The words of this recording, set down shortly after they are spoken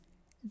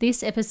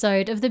This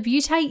episode of the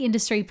Beauty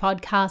Industry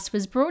Podcast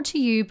was brought to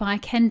you by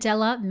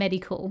Candela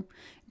Medical,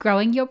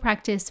 growing your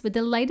practice with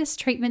the latest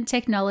treatment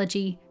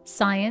technology,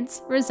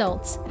 science,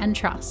 results, and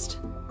trust.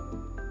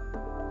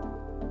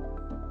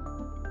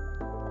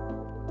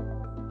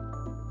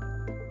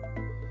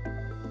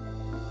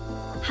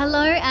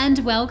 Hello and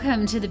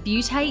welcome to the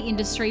Beauty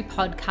Industry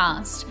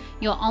Podcast,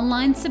 your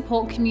online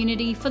support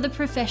community for the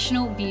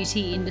professional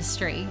beauty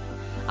industry.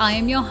 I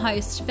am your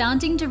host,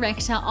 founding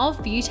director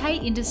of Beauty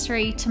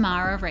Industry,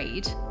 Tamara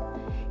Reid.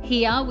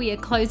 Here we are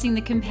closing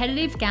the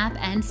competitive gap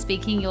and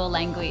speaking your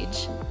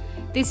language.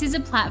 This is a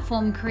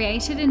platform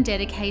created and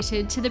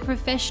dedicated to the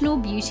professional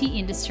beauty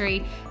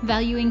industry,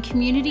 valuing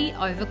community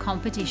over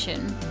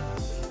competition.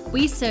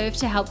 We serve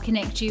to help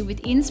connect you with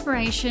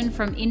inspiration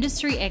from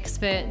industry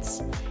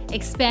experts,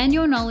 expand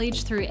your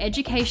knowledge through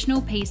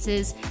educational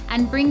pieces,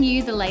 and bring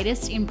you the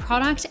latest in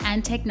product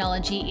and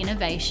technology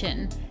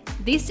innovation.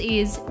 This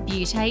is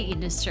Beauty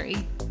Industry.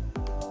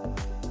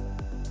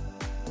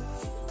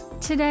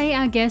 Today,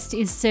 our guest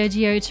is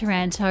Sergio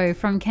Taranto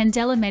from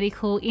Candela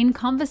Medical in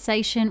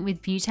conversation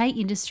with Beauty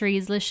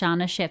Industry's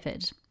Lashana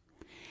Shepherd.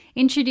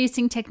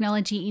 Introducing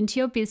technology into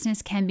your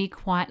business can be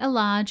quite a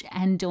large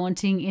and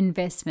daunting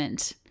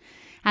investment.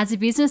 As a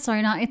business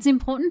owner, it's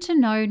important to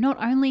know not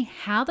only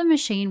how the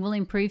machine will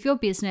improve your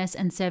business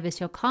and service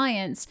your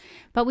clients,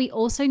 but we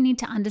also need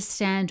to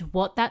understand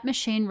what that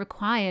machine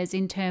requires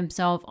in terms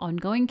of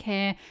ongoing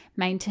care,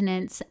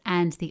 maintenance,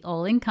 and the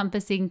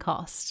all-encompassing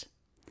cost.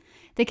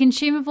 The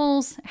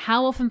consumables,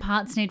 how often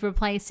parts need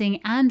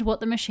replacing, and what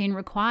the machine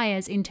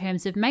requires in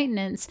terms of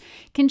maintenance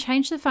can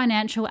change the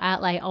financial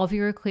outlay of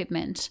your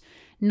equipment,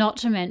 not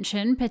to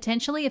mention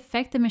potentially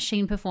affect the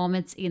machine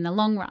performance in the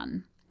long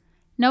run.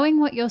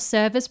 Knowing what your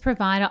service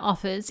provider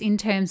offers in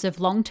terms of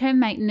long-term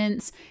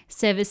maintenance,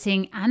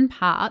 servicing, and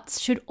parts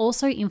should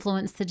also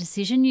influence the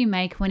decision you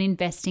make when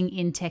investing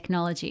in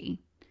technology.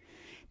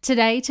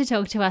 Today, to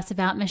talk to us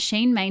about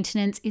machine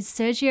maintenance is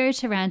Sergio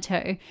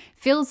Taranto,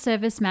 Field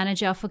Service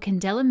Manager for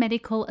Candela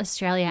Medical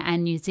Australia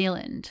and New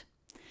Zealand.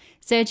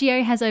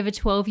 Sergio has over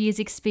 12 years'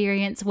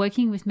 experience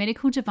working with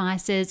medical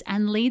devices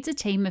and leads a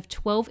team of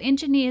 12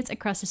 engineers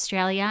across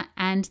Australia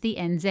and the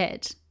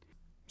NZ.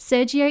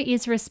 Sergio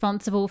is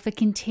responsible for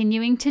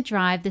continuing to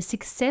drive the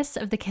success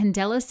of the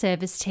Candela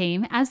service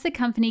team as the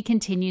company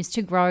continues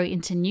to grow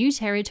into new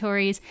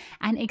territories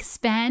and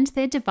expand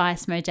their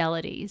device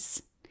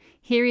modalities.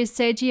 Here is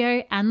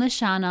Sergio and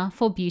Lashana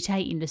for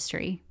Beauty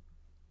Industry.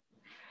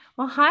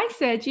 Well, hi,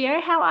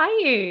 Sergio. How are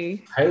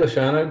you? Hey,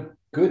 Lashana.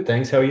 Good,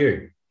 thanks. How are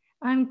you?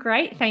 I'm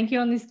great. Thank you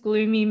on this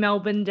gloomy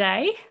Melbourne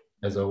day.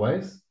 As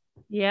always.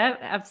 Yeah,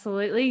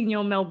 absolutely. And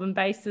you're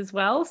Melbourne-based as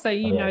well, so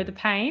you know the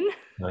pain.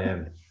 I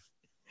am.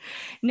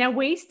 Now,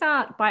 we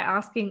start by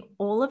asking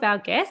all of our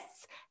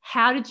guests,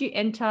 how did you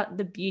enter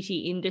the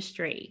beauty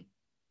industry?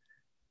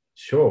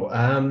 Sure.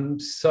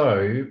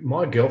 So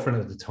my girlfriend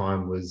at the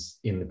time was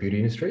in the beauty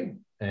industry,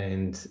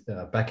 and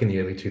back in the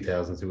early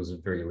 2000s, it was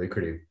very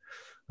lucrative.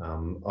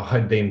 I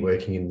had been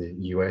working in the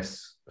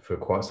US for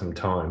quite some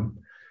time,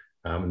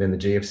 and then the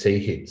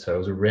GFC hit. So it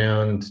was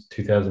around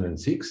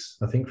 2006,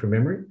 I think, from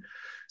memory.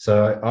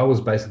 So I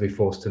was basically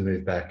forced to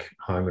move back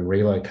home and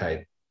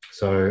relocate.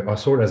 So I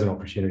saw it as an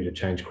opportunity to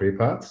change career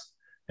paths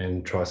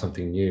and try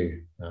something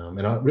new.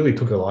 And I really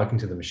took a liking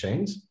to the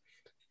machines.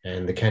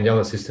 And the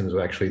Candela systems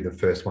were actually the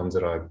first ones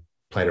that I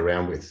played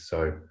around with.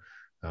 So,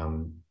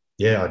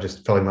 I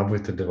just fell in love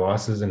with the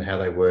devices and how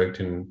they worked,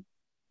 and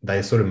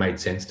they sort of made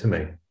sense to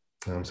me.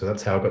 So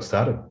that's how I got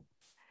started.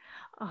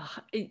 Oh,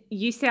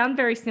 you sound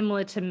very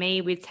similar to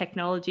me with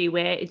technology,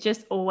 where it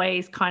just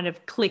always kind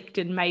of clicked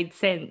and made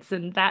sense.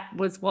 And that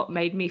was what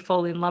made me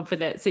fall in love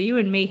with it. So you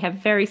and me have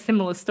very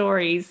similar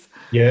stories.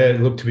 Yeah,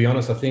 look, to be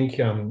honest, I think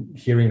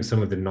hearing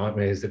some of the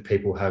nightmares that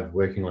people have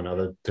working on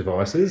other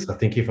devices, I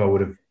think if I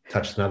would have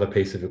touched another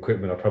piece of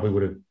equipment, I probably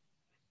would have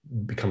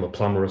become a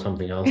plumber or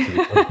something else.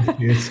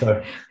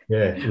 So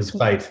yeah, it was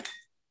fate.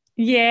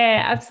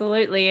 Yeah,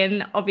 absolutely.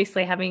 And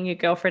obviously having your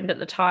girlfriend at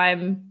the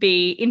time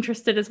be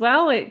interested as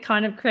well, it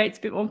kind of creates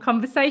a bit more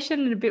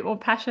conversation and a bit more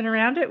passion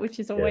around it, which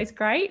is always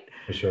great.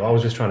 For sure. I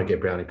was just trying to get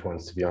brownie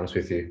points, to be honest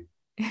with you.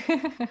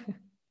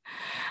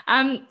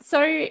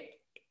 So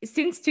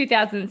since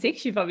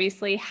 2006, you've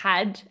obviously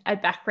had a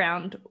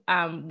background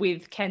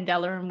with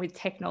Candela and with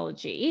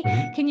technology.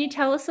 Mm-hmm. Can you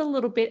tell us a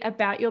little bit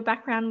about your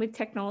background with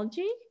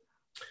technology?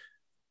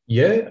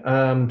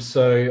 Yeah.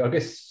 So I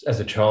guess as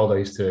a child, I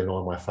used to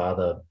annoy my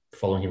father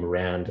following him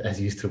around as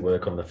he used to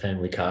work on the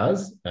family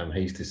cars.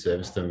 He used to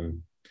service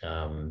them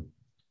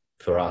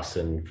for us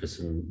and for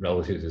some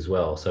relatives as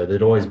well. So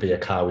there'd always be a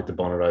car with the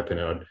bonnet open,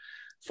 and I'd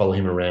follow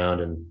him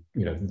around and,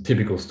 the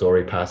typical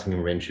story, passing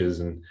him wrenches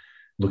and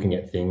looking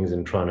at things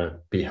and trying to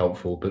be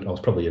helpful. But I was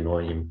probably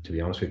annoying him, to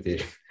be honest with you.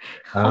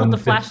 Hold the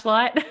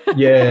flashlight.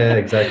 Yeah,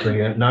 exactly.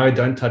 No,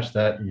 don't touch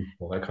that and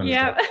all that kind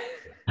of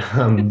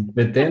stuff.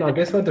 But then I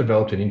guess I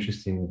developed an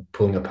interest in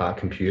pulling apart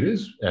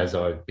computers as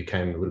I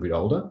became a little bit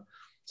older.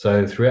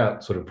 So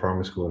throughout sort of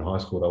primary school and high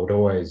school, I would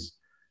always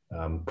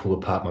pull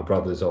apart my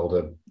brother's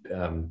older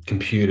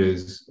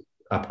computers,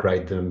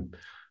 upgrade them,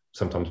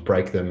 sometimes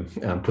break them,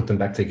 put them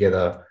back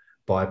together,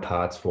 buy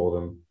parts for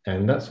them.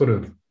 And that sort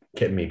of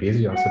kept me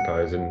busy, I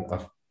suppose. And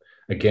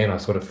I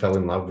sort of fell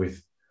in love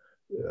with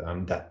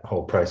that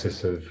whole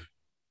process of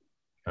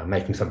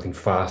making something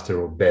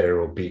faster or better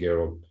or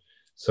bigger.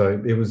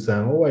 So it was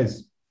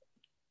always,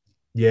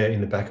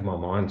 in the back of my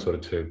mind, sort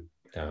of to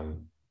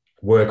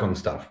work on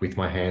stuff with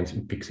my hands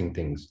and fixing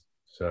things.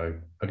 So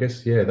I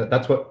guess,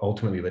 that's what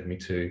ultimately led me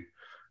to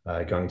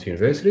going to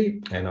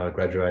university. And I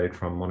graduated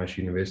from Monash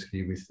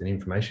University with an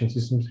information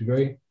systems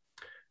degree.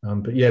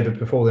 But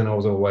before then I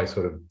was always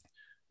sort of,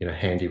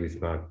 handy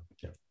with my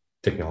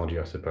technology,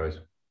 I suppose.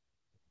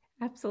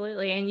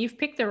 Absolutely. And you've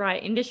picked the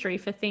right industry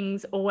for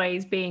things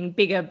always being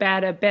bigger,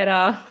 badder,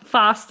 better,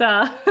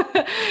 faster.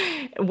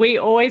 We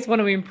always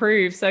want to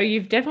improve. So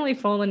you've definitely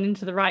fallen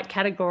into the right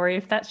category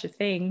if that's your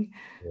thing.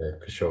 Yeah,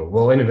 for sure.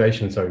 Well,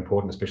 innovation is so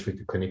important, especially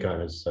for clinic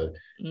owners. So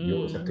you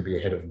always have to be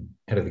ahead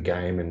of the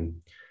game and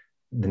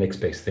the next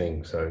best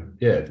thing. So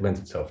it lends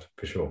itself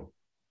for sure.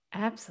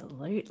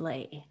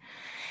 Absolutely.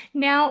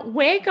 Now,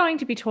 we're going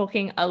to be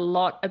talking a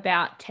lot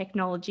about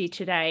technology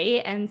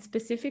today, and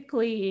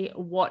specifically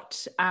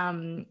what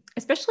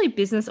especially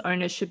business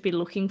owners should be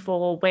looking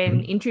for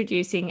when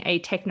introducing a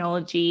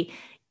technology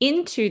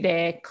into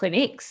their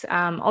clinics.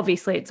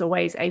 Obviously, it's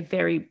always a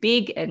very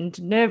big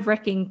and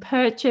nerve-wracking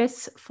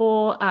purchase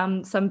for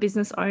some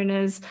business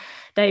owners.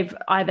 They've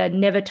either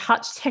never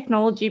touched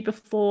technology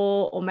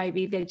before, or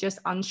maybe they're just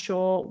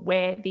unsure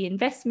where the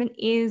investment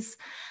is.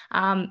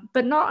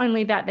 But not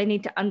only that, they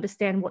need to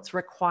understand what's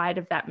required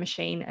of that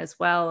machine as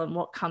well, and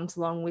what comes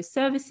along with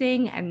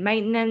servicing and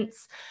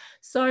maintenance.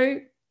 So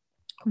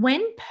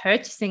when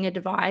purchasing a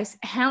device,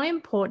 how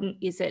important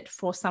is it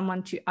for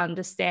someone to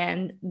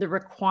understand the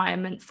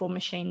requirement for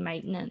machine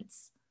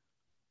maintenance?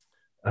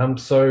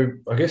 So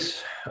I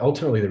guess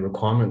ultimately the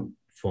requirement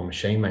for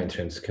machine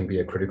maintenance can be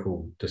a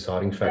critical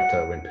deciding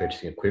factor when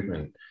purchasing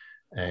equipment.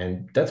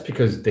 And that's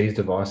because these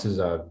devices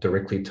are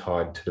directly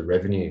tied to the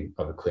revenue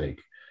of a clinic.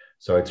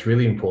 So it's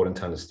really important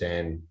to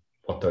understand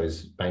what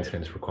those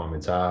maintenance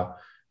requirements are,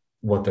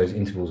 what those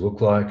intervals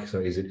look like. So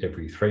is it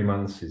every 3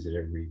 months? Is it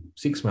every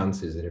 6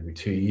 months? Is it every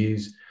 2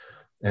 years?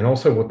 And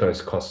also what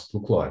those costs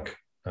look like.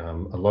 A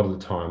lot of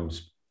the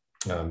times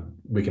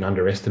we can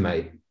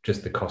underestimate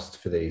just the costs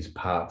for these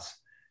parts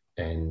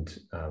and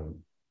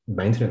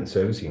maintenance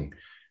servicing.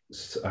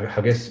 So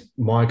I guess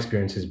my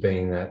experience has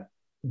been that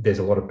there's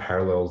a lot of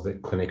parallels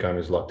that clinic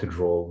owners like to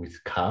draw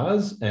with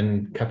cars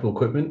and capital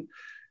equipment,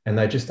 and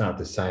they just aren't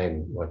the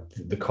same. Like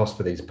the cost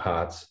for these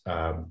parts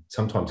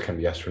sometimes can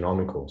be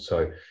astronomical.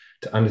 So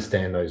to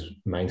understand those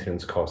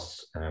maintenance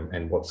costs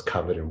and what's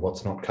covered and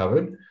what's not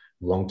covered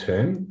long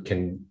term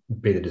can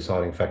be the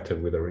deciding factor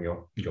whether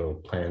your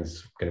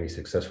plan's going to be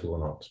successful or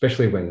not,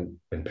 especially when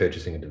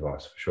purchasing a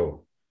device, for sure.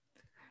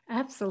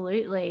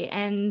 Absolutely.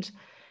 And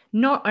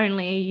not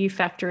only are you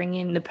factoring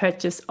in the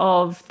purchase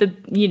of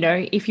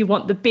if you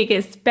want the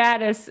biggest,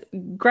 baddest,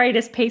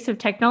 greatest piece of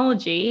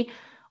technology,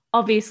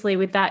 obviously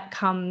with that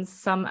comes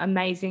some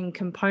amazing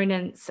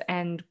components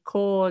and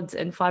cords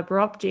and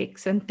fiber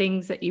optics and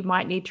things that you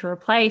might need to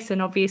replace.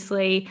 And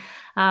obviously,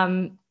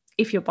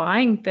 if you're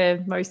buying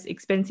the most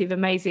expensive,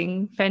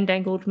 amazing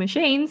fandangled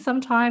machine,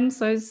 sometimes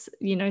those,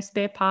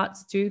 spare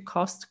parts do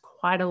cost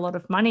quite a lot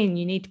of money, and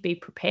you need to be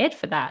prepared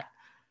for that.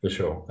 For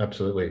sure,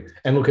 absolutely.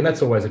 And look, and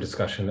that's always a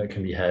discussion that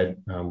can be had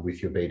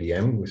with your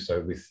BDM, with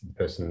the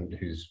person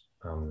who's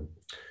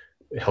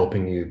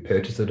helping you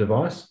purchase a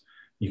device.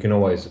 You can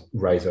always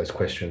raise those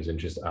questions and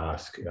just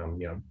ask,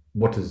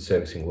 what does the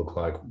servicing look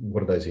like?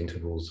 What are those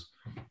intervals?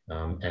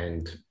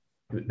 And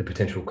the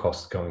potential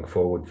costs going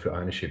forward for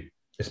ownership,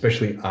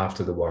 especially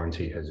after the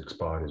warranty has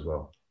expired as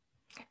well.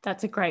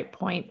 That's a great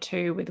point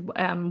too. With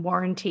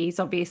warranties,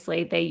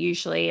 obviously, they're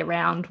usually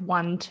around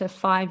 1 to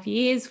 5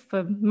 years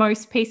for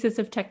most pieces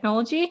of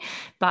technology,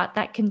 but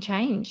that can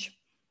change.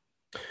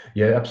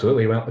 Yeah,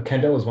 absolutely. Well,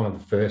 Candela is one of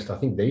the first, I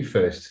think the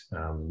first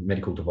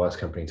medical device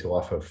company to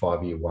offer a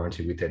 5-year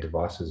warranty with their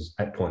devices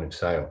at point of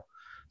sale.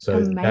 So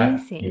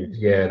amazing.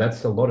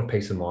 That's a lot of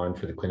peace of mind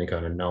for the clinic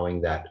owner,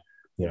 knowing that,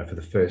 for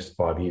the first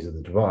 5 years of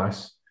the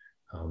device,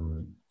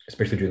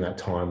 especially during that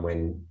time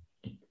when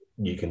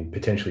you can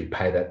potentially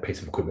pay that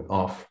piece of equipment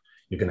off,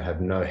 you're going to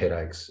have no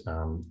headaches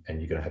and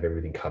you're going to have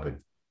everything covered.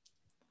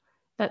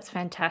 That's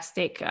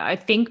fantastic. I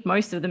think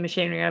most of the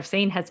machinery I've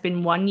seen has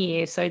been 1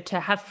 year. So to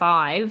have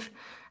 5,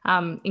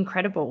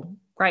 incredible.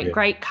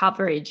 Great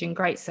coverage and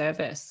great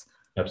service.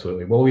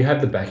 Absolutely. Well, we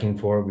have the backing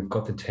for it. We've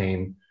got the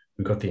team,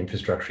 we've got the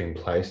infrastructure in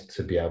place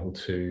to be able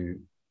to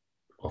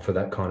offer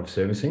that kind of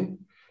servicing.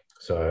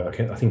 So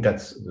I think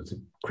that's a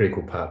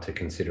critical part to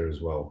consider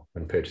as well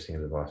when purchasing a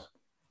device.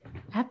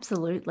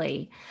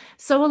 Absolutely.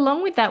 So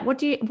along with that,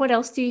 what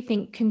else do you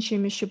think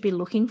consumers should be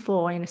looking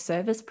for in a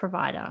service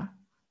provider?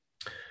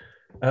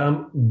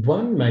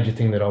 One major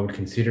thing that I would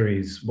consider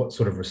is what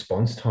sort of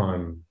response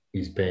time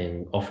is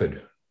being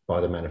offered by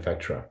the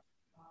manufacturer.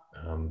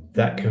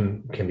 That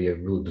can be a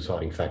real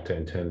deciding factor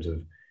in terms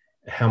of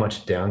how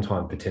much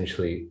downtime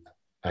potentially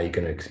are you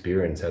going to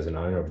experience as an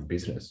owner of a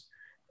business.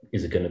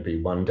 Is it going to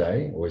be one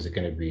day or is it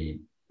going to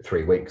be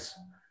 3 weeks?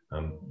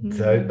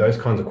 Those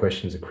kinds of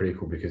questions are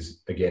critical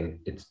because, again,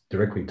 it's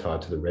directly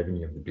tied to the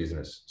revenue of the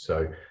business.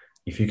 So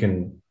if you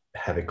can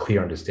have a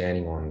clear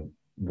understanding on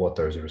what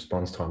those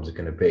response times are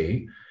going to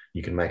be,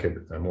 you can make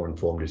a more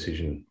informed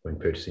decision when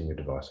purchasing your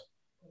device.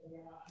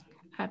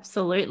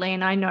 Absolutely.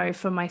 And I know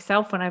for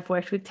myself, when I've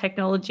worked with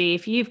technology,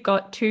 if you've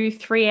got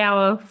 2-3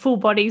 hour full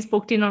bodies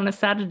booked in on a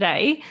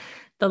Saturday,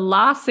 the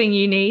last thing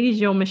you need is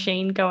your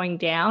machine going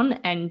down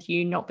and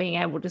you not being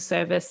able to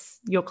service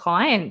your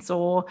clients,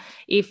 or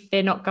if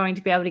they're not going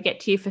to be able to get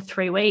to you for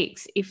 3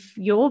 weeks. If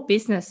your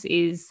business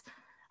is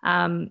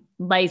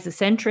laser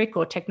centric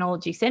or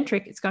technology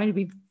centric, it's going to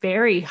be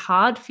very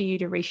hard for you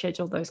to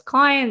reschedule those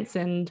clients.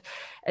 And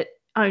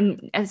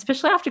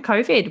especially after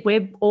COVID,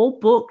 we're all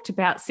booked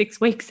about 6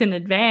 weeks in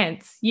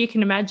advance. You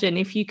can imagine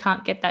if you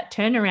can't get that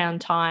turnaround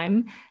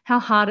time, how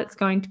hard it's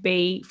going to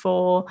be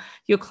for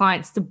your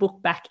clients to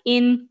book back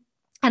in,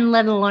 and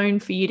let alone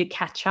for you to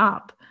catch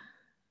up.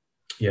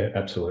 Yeah,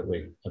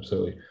 absolutely.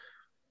 Absolutely.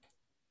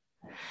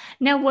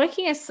 Now,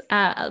 working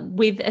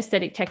with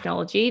aesthetic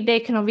technology, there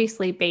can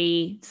obviously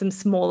be some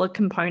smaller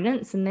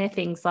components, and they're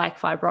things like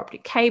fiber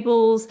optic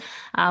cables,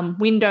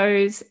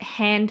 windows,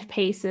 hand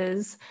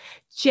pieces.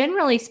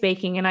 Generally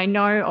speaking, and I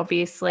know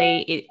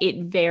obviously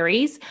it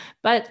varies,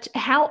 but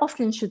how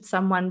often should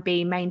someone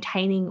be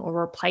maintaining or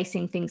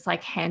replacing things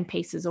like hand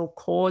pieces or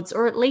cords,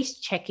 or at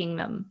least checking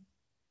them?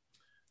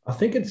 I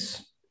think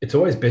it's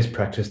always best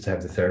practice to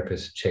have the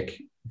therapist check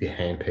the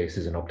hand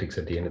pieces and optics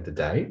at the end of the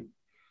day.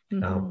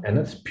 And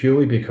that's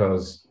purely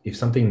because if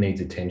something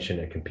needs attention,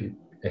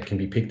 it can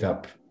be picked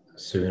up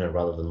sooner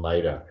rather than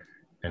later,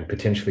 and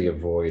potentially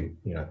avoid,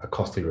 a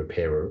costly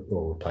repair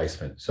or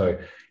replacement. So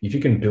if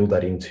you can build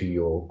that into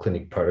your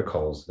clinic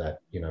protocols, that,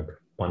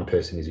 one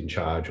person is in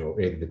charge,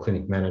 or either the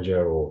clinic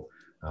manager or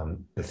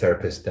the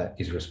therapist that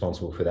is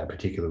responsible for that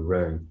particular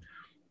room,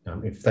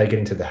 if they get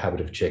into the habit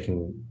of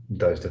checking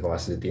those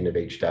devices at the end of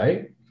each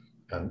day,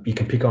 you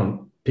can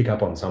pick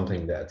up on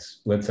something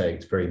that's, let's say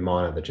it's very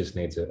minor, that just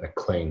needs a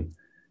clean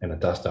and a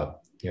dust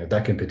up.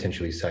 That can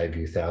potentially save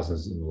you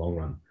thousands in the long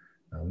run,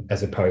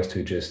 as opposed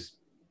to just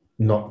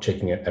not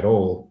checking it at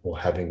all, or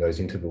having those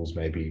intervals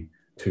maybe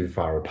too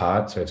far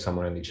apart. So if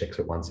someone only checks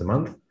it once a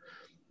month,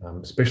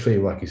 especially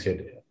like you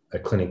said, a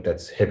clinic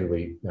that's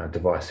heavily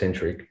device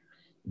centric,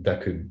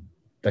 that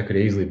could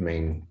easily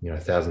mean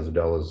thousands of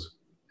dollars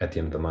at the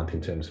end of the month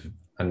in terms of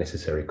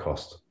unnecessary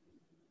cost.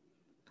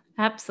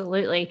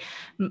 Absolutely.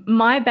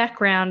 My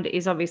background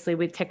is obviously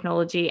with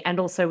technology and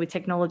also with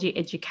technology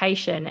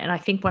education. And I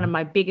think one of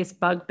my biggest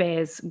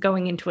bugbears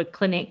going into a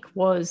clinic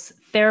was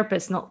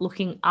therapists not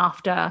looking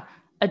after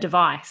a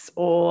device,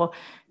 or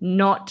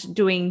not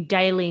doing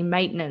daily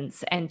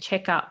maintenance and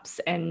checkups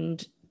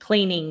and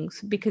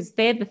cleanings, because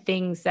they're the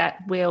things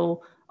that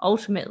will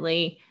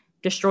ultimately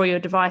destroy your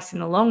device in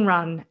the long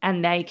run.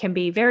 And they can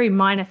be very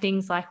minor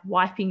things like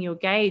wiping your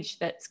gauge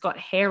that's got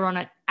hair on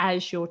it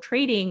as you're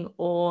treating,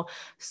 or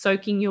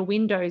soaking your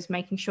windows,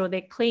 making sure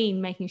they're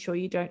clean, making sure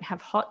you don't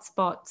have hot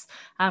spots,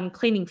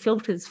 cleaning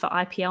filters for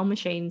IPL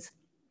machines.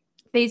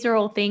 These are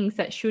all things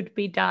that should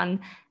be done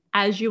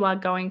as you are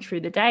going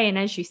through the day. And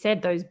as you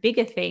said, those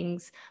bigger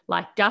things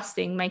like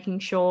dusting, making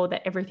sure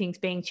that everything's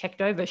being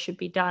checked over, should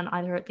be done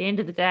either at the end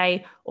of the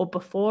day or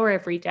before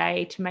every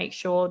day, to make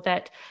sure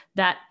that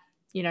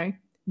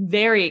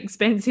very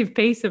expensive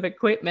piece of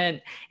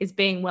equipment is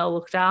being well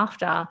looked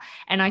after.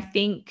 And I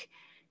think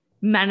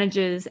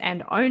managers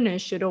and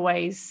owners should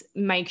always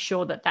make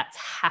sure that that's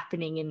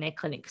happening in their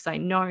clinic. Because I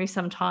know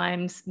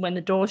sometimes when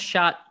the door's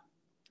shut,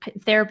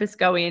 therapists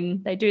go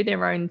in, they do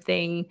their own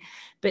thing,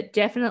 but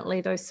definitely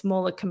those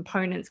smaller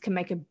components can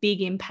make a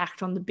big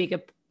impact on the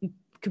bigger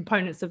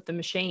components of the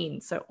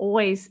machine. So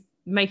always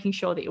making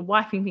sure that you're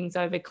wiping things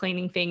over,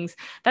 cleaning things.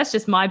 That's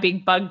just my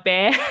big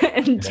bugbear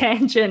and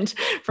tangent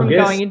from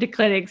going into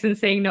clinics and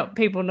seeing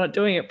people not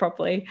doing it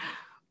properly.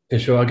 For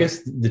sure. I guess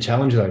the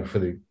challenge, though,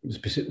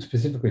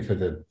 specifically for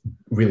the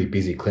really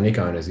busy clinic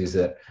owners, is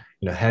that,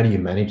 how do you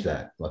manage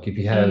that? Like if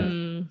you have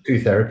 2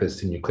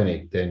 therapists in your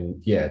clinic,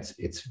 then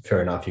it's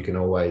fair enough. You can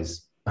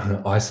always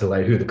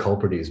isolate who the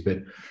culprit is.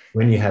 But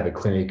when you have a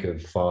clinic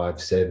of 5,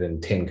 7,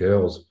 10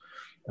 girls,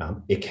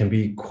 it can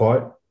be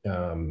quite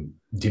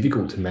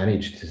difficult to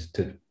manage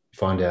to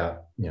find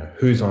out,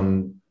 who's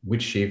on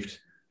which shift,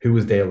 who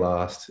was there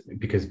last,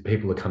 because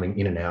people are coming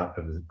in and out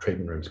of the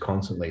treatment rooms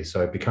constantly.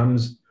 So it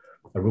becomes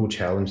a real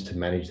challenge to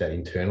manage that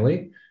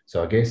internally.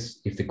 So I guess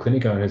if the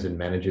clinic owners and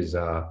managers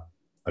are,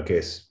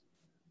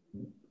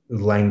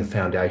 laying the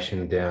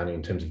foundation down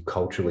in terms of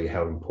culturally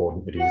how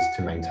important it is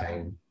to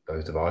maintain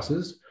those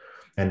devices,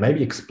 and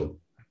maybe explain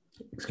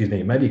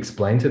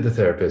to the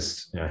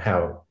therapist,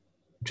 how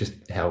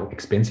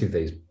expensive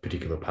these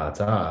particular parts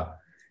are,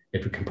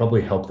 it can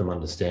probably help them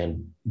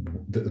understand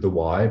the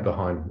why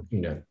behind,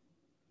 the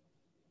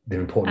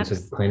importance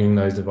of cleaning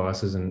those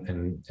devices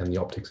and the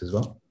optics as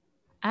well.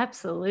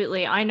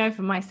 Absolutely. I know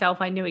for myself,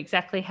 I knew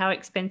exactly how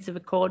expensive a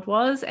cord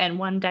was, and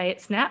one day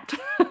it snapped.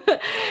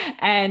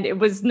 And it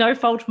was no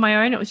fault of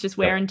my own. It was just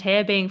wear and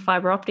tear. Being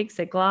fiber optics,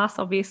 they're glass,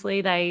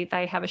 obviously,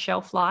 they have a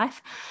shelf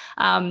life.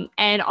 And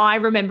I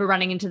remember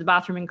running into the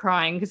bathroom and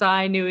crying because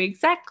I knew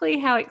exactly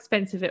how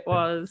expensive it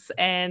was,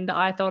 and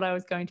I thought I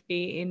was going to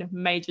be in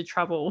major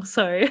trouble.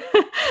 So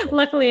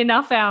luckily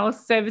enough, our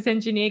service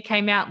engineer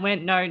came out and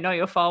went, no, not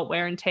your fault,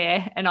 wear and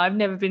tear. And I've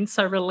never been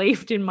so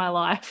relieved in my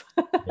life.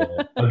 Yeah.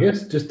 I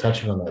guess just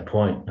touching on that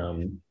point,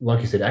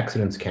 like you said,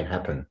 accidents can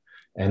happen,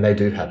 and they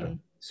do happen.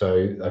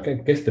 So I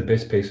guess the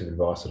best piece of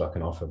advice that I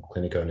can offer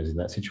clinic owners in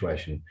that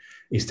situation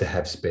is to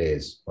have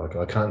spares. Like,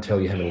 I can't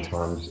tell you how many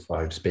times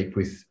I speak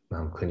with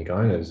clinic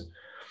owners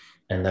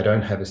and they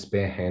don't have a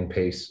spare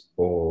handpiece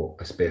or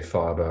a spare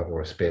fiber or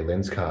a spare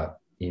lens cart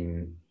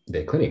in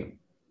their clinic.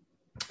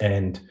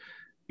 And,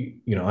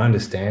 I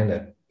understand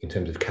that in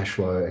terms of cash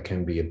flow, it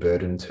can be a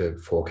burden to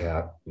fork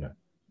out,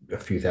 a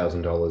few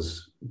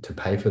 $1,000s to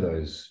pay for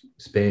those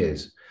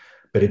spares.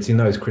 But it's in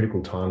those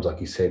critical times, like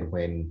you said,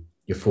 when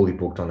you're fully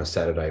booked on a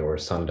Saturday or a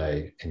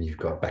Sunday and you've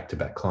got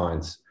back-to-back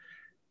clients,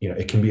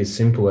 it can be as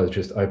simple as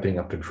just opening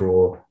up a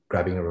drawer,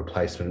 grabbing a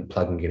replacement,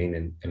 plugging it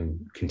in and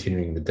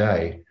continuing the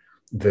day,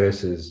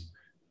 versus,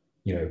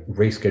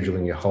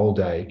 rescheduling your whole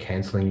day,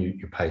 cancelling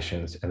your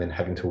patients, and then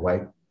having to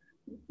wait,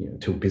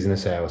 till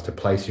business hours to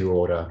place your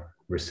order,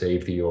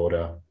 receive the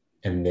order,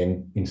 and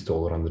then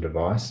install it on the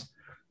device.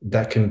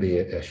 That can be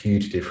a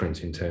huge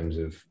difference in terms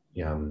of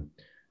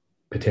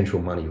potential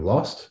money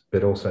lost,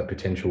 but also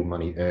potential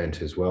money earned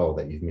as well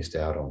that you've missed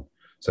out on.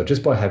 So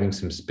just by having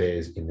some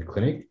spares in the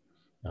clinic,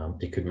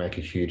 it could make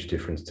a huge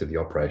difference to the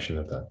operation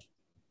of that.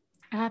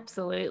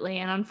 Absolutely.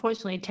 And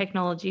unfortunately,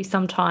 technology,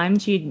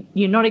 sometimes you're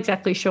not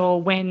exactly sure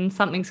when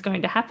something's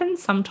going to happen.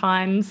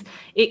 Sometimes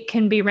it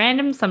can be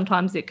random.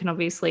 Sometimes it can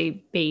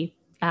obviously be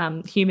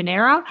human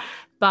error.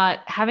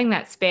 But having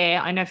that spare,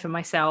 I know for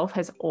myself,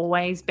 has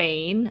always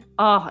been,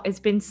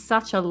 it's been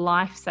such a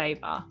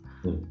lifesaver.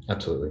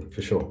 Absolutely,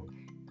 for sure.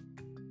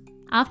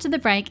 After the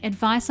break,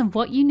 advice on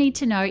what you need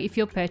to know if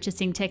you're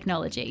purchasing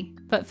technology.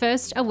 But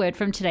first, a word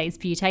from today's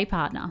Beauté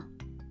partner.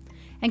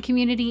 And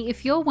community,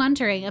 if you're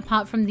wondering,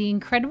 apart from the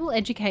incredible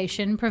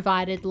education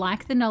provided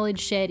like the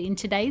knowledge shared in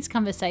today's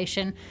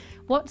conversation,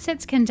 what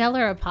sets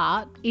Candela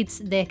apart, it's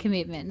their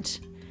commitment.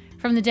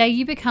 From the day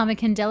you become a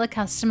Candela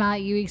customer,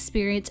 you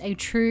experience a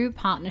true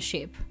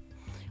partnership.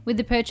 With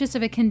the purchase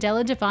of a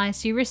Candela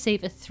device, you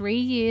receive a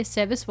 3-year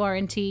service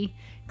warranty,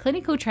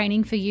 clinical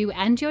training for you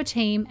and your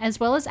team, as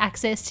well as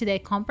access to their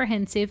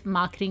comprehensive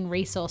marketing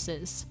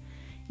resources.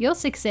 Your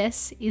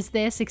success is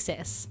their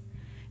success.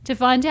 To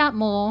find out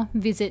more,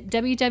 visit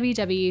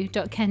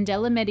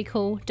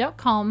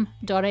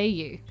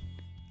www.candelamedical.com.au.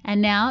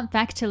 And now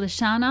back to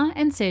Lashana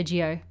and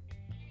Sergio.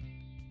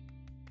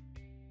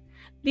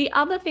 The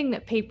other thing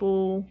that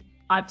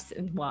I've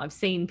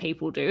seen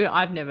people do,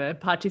 I've never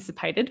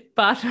participated,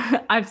 but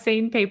I've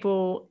seen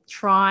people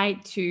try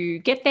to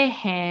get their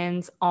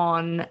hands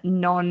on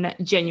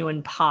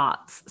non-genuine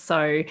parts.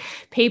 So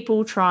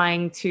people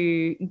trying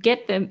to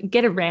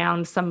get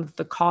around some of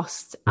the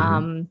costs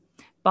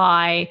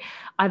by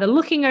either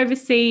looking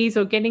overseas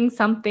or getting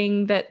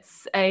something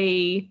that's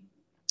a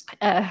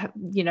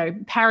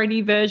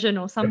parody version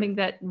or something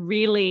that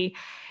really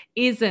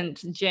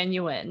isn't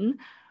genuine.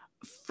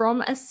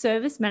 From a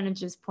service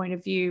manager's point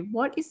of view,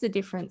 what is the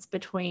difference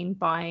between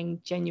buying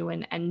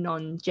genuine and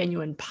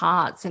non-genuine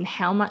parts, and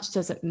how much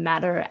does it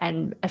matter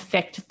and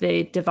affect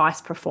the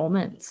device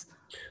performance?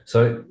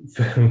 So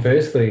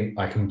firstly,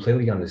 I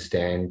completely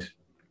understand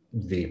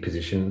the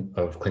position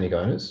of clinic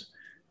owners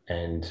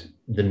and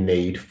the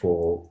need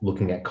for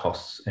looking at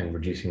costs and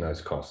reducing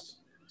those costs.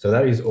 So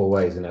that is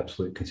always an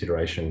absolute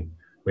consideration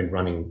when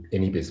running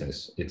any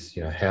business. It's,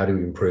 how do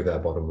we improve our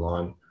bottom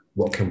line?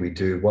 What can we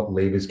do? What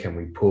levers can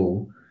we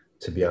pull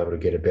to be able to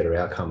get a better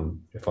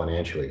outcome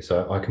financially?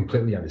 So I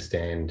completely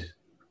understand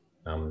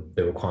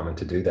the requirement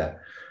to do that.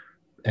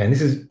 And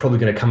this is probably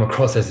going to come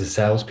across as a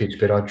sales pitch,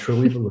 but I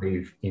truly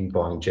believe in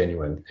buying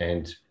genuine.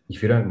 And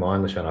if you don't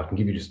mind, Lashana, I can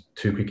give you just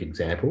 2 quick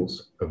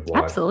examples of why.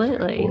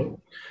 Absolutely.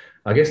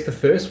 I guess the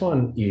first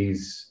one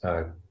is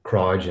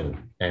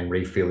Cryogen and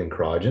refilling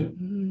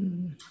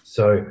Cryogen.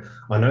 So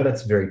I know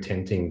that's very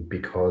tempting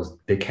because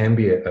there can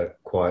be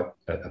quite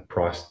a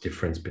price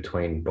difference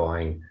between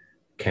buying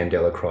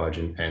Candela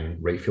Cryogen and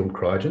refilled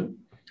Cryogen.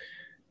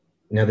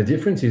 Now, the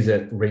difference is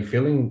that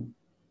refilling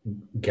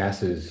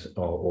gases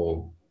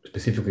or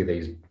specifically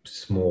these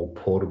small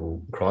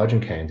portable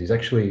Cryogen cans is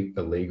actually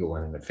illegal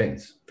and an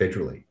offence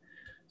federally.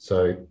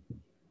 So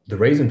the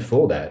reason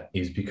for that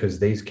is because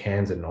these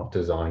cans are not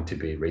designed to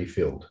be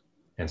refilled.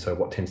 And so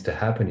what tends to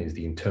happen is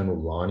the internal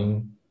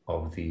lining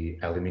of the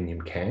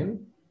aluminium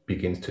can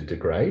begins to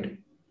degrade.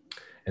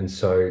 And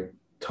so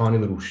tiny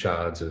little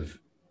shards of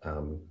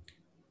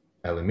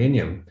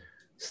aluminium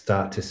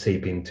start to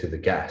seep into the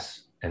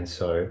gas. And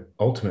so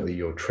ultimately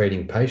you're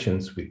treating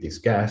patients with this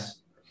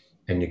gas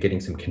and you're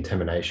getting some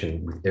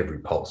contamination with every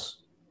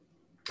pulse.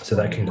 So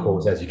that can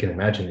cause, as you can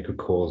imagine, it could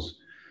cause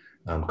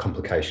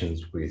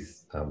complications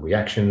with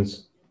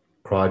reactions,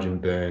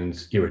 Cryogen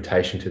burns,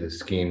 irritation to the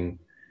skin,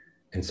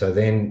 And so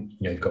then,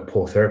 you've got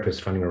poor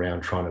therapists running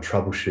around trying to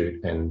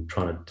troubleshoot and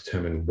trying to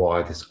determine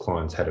why this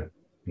client's had a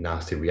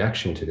nasty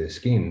reaction to their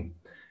skin.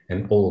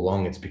 And all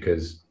along, it's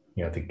because,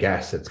 the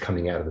gas that's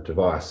coming out of the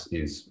device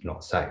is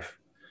not safe.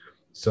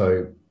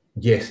 So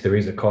yes, there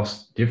is a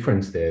cost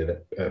difference there,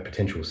 that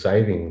potential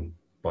saving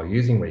by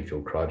using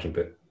refilled Cryogen,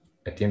 but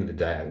at the end of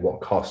the day, at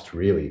what cost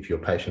really? If your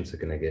patients are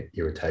going to get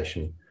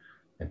irritation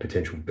and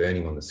potential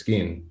burning on the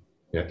skin,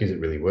 is it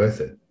really worth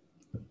it?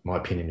 My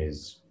opinion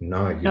is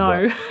no.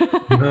 No.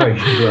 No,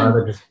 you'd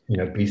rather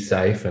just be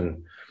safe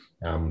and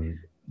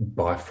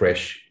buy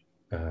fresh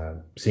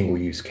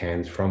single-use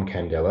cans from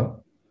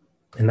Candela,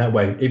 and that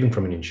way, even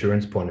from an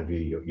insurance point of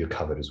view, you're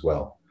covered as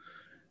well.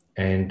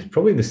 And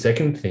probably the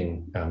second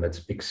thing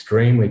that's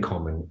extremely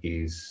common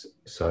is,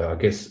 so I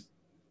guess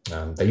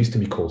they used to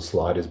be called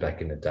sliders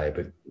back in the day,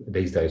 but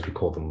these days we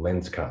call them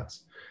lens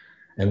cards.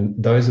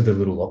 And those are the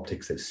little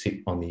optics that sit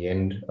on the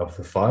end of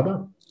the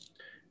fiber.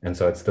 And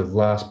so it's the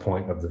last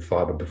point of the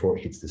fiber before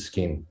it hits the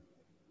skin.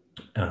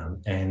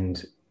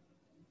 And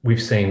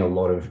we've seen a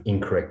lot of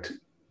incorrect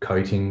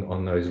coating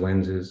on those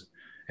lenses,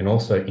 and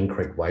also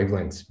incorrect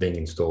wavelengths being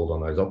installed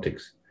on those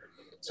optics.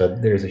 So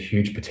there is a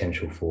huge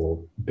potential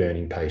for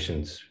burning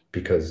patients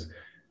because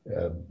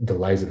the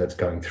laser that's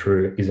going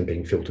through isn't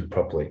being filtered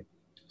properly.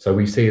 So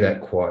we see that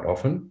quite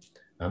often.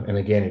 And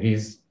again, it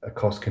is a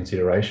cost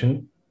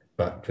consideration,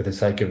 but for the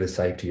sake of the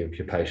safety of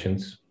your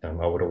patients,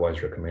 I would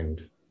always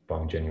recommend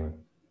buying genuine.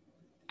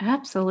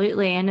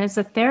 Absolutely. And as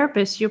a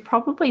therapist, you're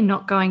probably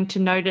not going to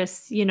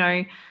notice,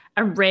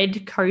 a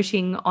red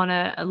coating on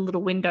a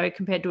little window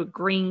compared to a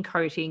green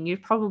coating. You're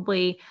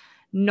probably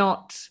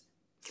not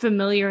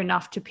familiar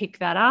enough to pick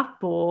that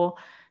up, or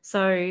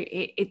so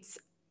it's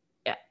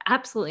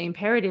absolutely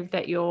imperative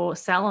that your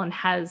salon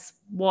has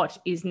what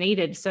is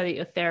needed so that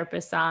your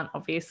therapists aren't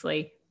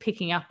obviously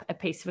picking up a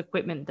piece of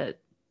equipment that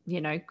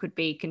could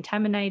be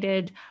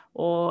contaminated,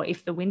 or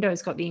if the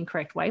window's got the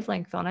incorrect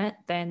wavelength on it,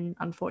 then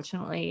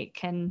unfortunately it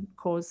can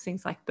cause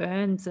things like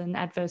burns and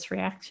adverse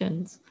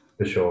reactions.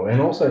 For sure. And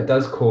also it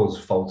does cause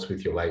faults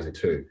with your laser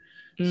too.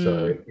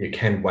 So it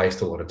can waste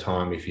a lot of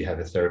time if you have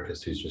a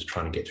therapist who's just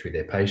trying to get through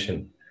their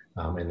patient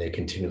and they're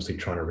continuously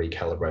trying to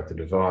recalibrate the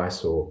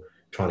device or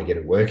trying to get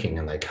it working,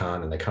 and they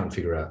can't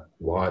figure out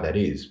why that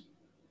is.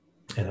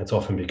 And that's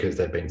often because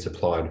they've been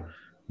supplied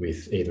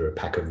with either a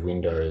pack of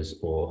windows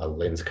or a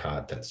lens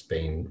card that's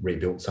been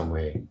rebuilt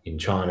somewhere in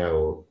China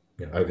or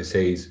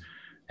overseas,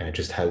 and it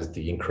just has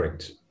the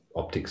incorrect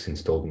optics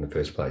installed in the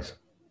first place.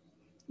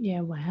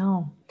 Yeah,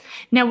 wow.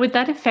 Now, would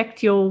that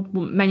affect your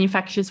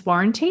manufacturer's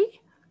warranty?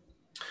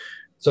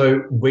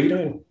 So we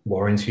don't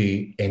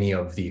warranty any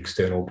of the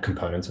external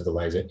components of the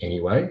laser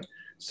anyway.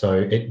 So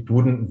it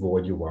wouldn't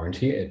void your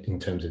warranty in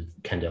terms of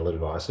Candela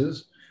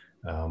devices.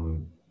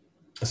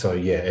 So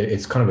yeah,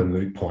 it's kind of a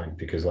moot point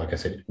because, like I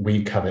said,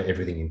 we cover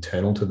everything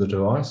internal to the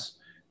device,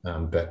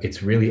 but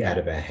it's really out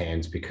of our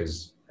hands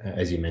because,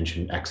 as you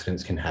mentioned,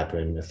 accidents can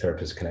happen. A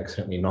therapist can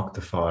accidentally knock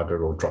the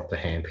fiber or drop the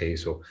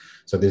handpiece,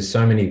 so there's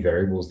so many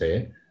variables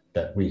there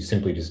that we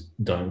simply just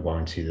don't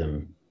warranty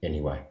them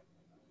anyway.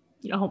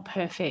 Oh,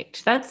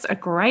 perfect. That's a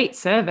great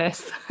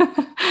service.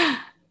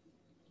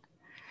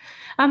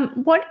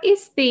 What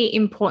is the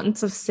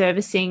importance of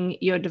servicing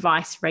your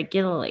device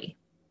regularly?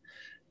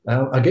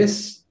 I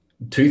guess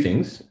two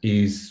things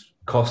is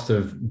cost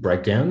of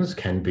breakdowns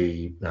can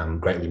be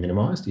greatly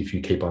minimized if you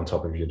keep on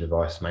top of your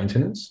device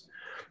maintenance.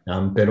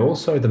 But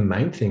also the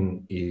main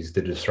thing is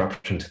the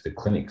disruption to the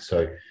clinic.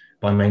 So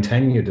by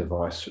maintaining your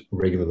device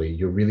regularly,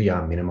 you really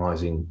are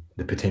minimizing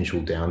the potential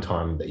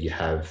downtime that you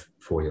have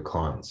for your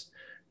clients.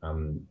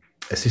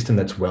 A system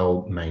that's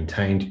well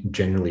maintained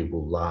generally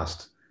will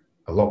last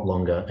a lot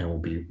longer and will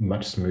be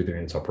much smoother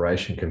in its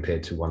operation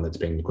compared to one that's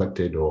been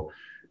neglected or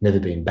never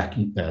been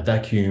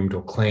vacuumed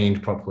or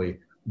cleaned properly.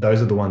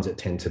 Those are the ones that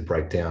tend to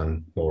break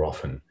down more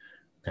often.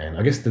 And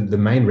I guess the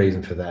main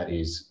reason for that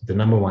is the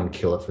number one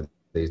killer for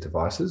these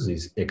devices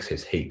is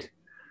excess heat.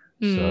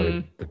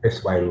 So the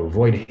best way to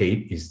avoid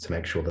heat is to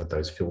make sure that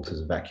those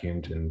filters are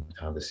vacuumed and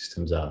the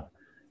systems are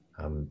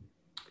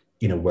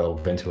in a well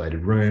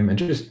ventilated room, and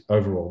just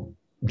overall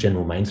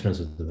general maintenance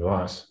of the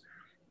device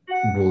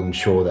will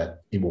ensure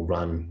that it will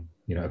run,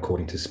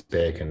 according to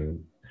spec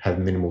and have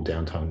minimal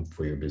downtime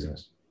for your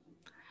business.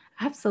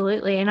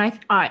 Absolutely. And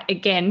I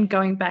again,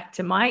 going back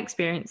to my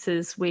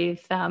experiences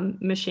with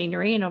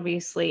machinery and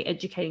obviously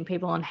educating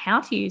people on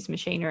how to use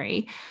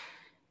machinery,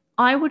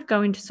 I would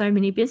go into so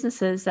many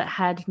businesses that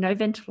had no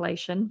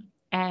ventilation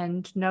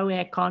and no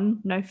aircon,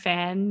 no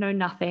fan, no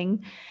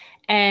nothing.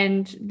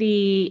 And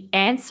the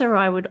answer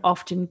I would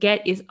often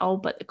get is, oh,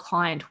 but the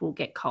client will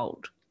get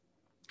cold.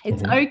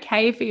 It's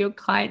okay for your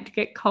client to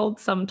get cold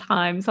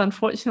sometimes.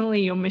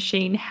 Unfortunately, your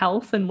machine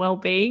health and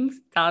well-being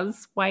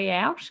does weigh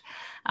out.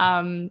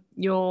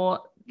 Your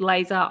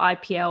laser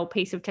IPL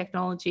piece of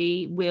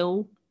technology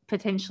will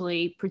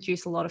potentially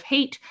produce a lot of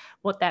heat.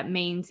 What that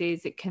means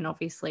is it can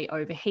obviously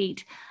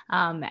overheat.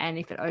 And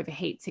if it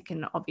overheats, it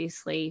can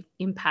obviously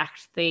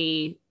impact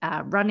the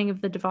running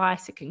of the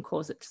device. It can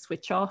cause it to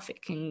switch off.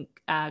 It can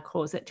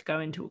cause it to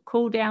go into a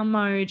cool down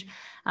mode,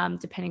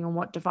 depending on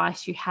what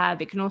device you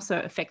have. It can also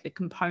affect the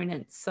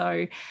components.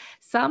 So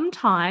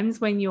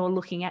sometimes when you're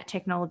looking at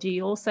technology,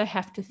 you also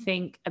have to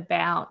think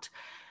about,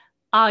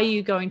 are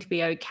you going to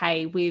be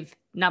okay with,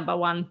 number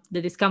one,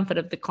 the discomfort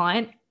of the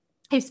client,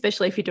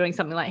 especially if you're doing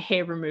something like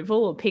hair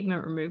removal or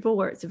pigment removal,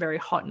 where it's a very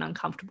hot and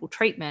uncomfortable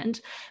treatment.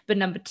 But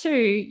number two,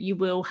 you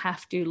will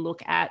have to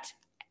look at,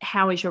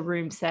 how is your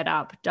room set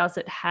up? Does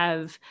it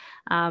have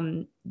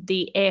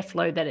the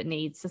airflow that it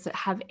needs? Does it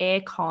have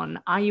aircon?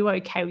 Are you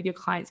okay with your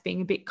clients being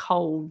a bit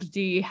cold?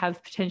 Do you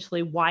have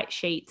potentially white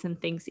sheets and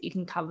things that you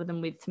can cover them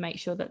with to make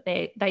sure that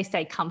they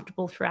stay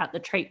comfortable throughout the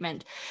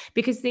treatment?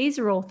 Because these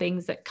are all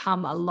things that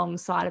come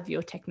alongside of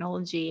your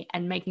technology,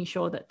 and making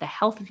sure that the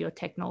health of your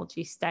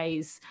technology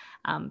stays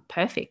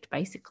perfect,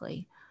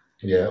 basically.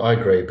 Yeah, I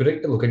agree.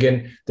 But look,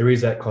 again, there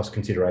is that cost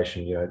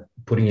consideration,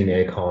 putting in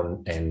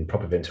aircon and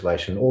proper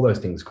ventilation, all those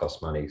things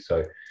cost money.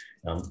 So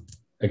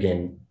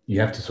again, you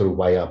have to sort of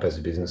weigh up as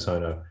a business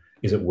owner,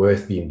 is it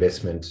worth the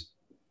investment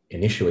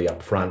initially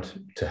up front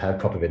to have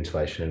proper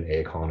ventilation and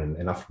aircon and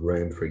enough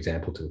room, for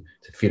example, to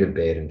fit a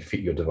bed and fit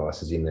your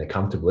devices in there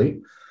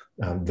comfortably,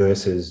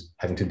 versus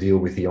having to deal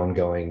with the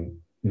ongoing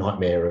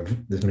nightmare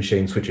of the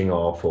machine switching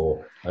off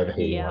or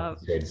overheating, like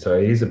you said. So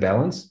it is a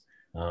balance.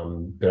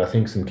 But I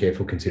think some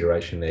careful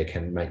consideration there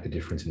can make the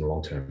difference in the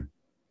long term.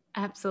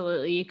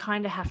 Absolutely. You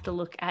kind of have to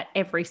look at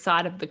every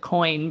side of the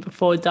coin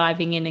before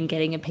diving in and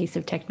getting a piece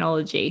of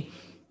technology.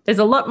 There's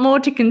a lot more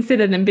to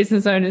consider than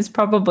business owners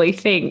probably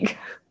think.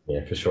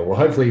 Yeah, for sure. Well,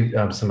 hopefully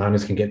some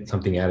owners can get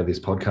something out of this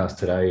podcast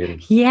today.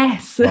 And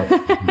yes.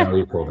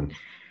 Value for them.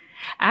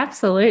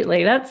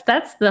 Absolutely.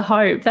 That's the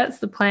hope. That's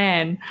the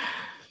plan.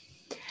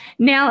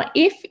 Now,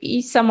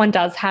 if someone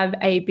does have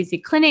a busy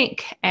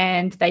clinic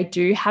and they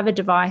do have a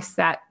device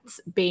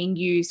that's being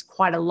used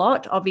quite a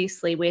lot,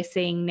 obviously we're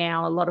seeing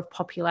now a lot of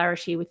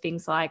popularity with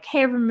things like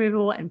hair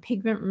removal and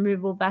pigment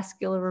removal,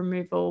 vascular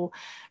removal.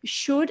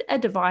 Should a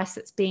device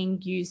that's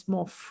being used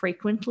more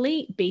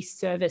frequently be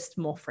serviced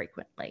more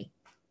frequently?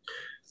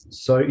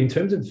 So in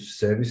terms of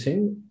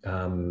servicing,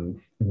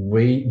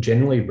 we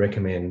generally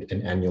recommend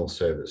an annual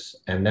service,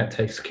 and that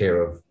takes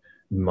care of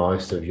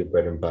most of your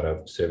bread and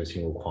butter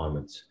servicing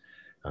requirements.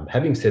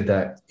 Having said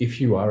that, if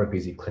you are a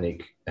busy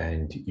clinic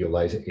and your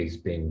laser is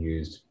being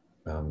used,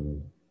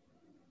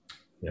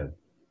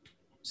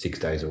 6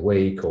 days a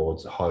week, or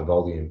it's a high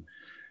volume,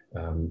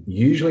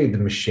 usually the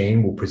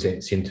machine will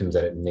present symptoms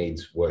that it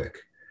needs work.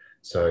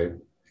 So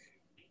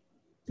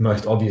the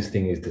most obvious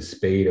thing is the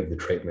speed of the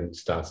treatment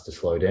starts to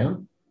slow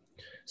down.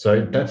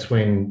 So that's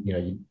when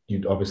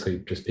you'd obviously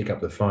just pick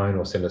up the phone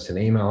or send us an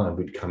email, and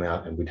we'd come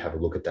out and we'd have a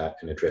look at that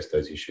and address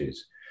those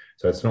issues.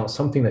 So it's not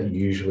something that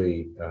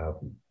usually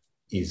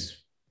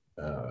is,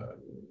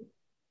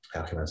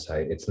 how can I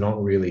say, it's not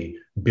really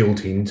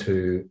built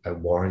into a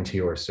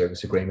warranty or a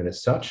service agreement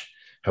as such.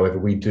 However,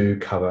 we do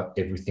cover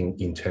everything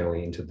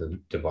internally into the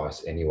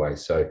device anyway.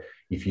 So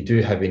if you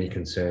do have any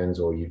concerns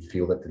or you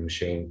feel that the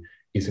machine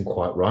isn't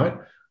quite right,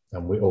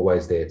 we're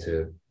always there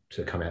to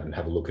come out and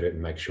have a look at it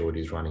and make sure it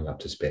is running up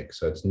to spec.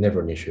 So it's never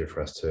an issue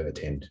for us to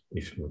attend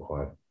if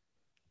required.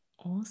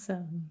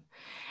 Awesome.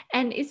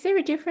 And is there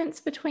a difference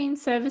between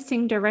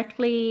servicing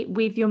directly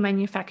with your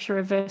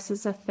manufacturer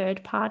versus a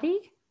third party?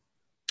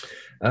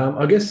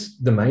 I guess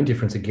the main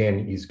difference,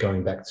 again, is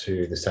going back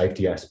to the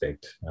safety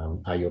aspect.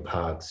 Are your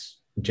parts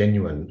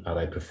genuine? Are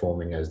they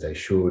performing as they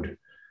should?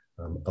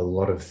 A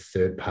lot of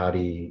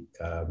third-party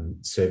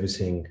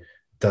servicing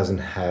doesn't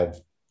have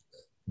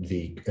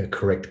the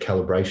correct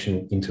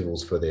calibration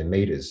intervals for their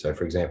meters. So,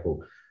 for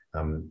example,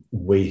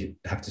 we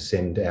have to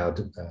send our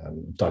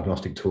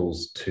diagnostic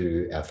tools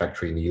to our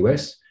factory in the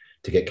US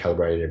to get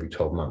calibrated every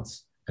 12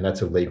 months. And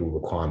that's a legal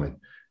requirement.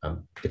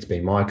 It's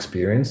been my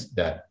experience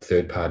that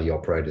third-party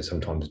operators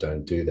sometimes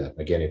don't do that.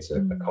 Again, it's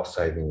a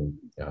cost-saving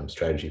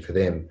strategy for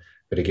them.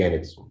 But again,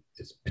 it's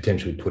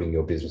potentially putting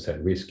your business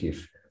at risk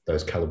if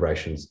those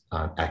calibrations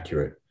aren't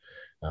accurate.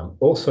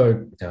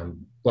 Also,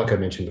 like I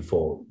mentioned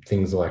before,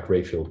 things like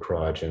refilled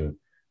cryogen,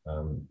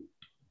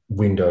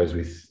 windows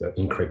with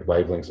incorrect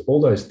wavelengths,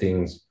 all those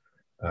things,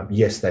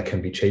 yes, they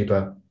can be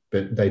cheaper,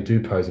 but they do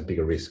pose a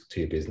bigger risk to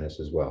your business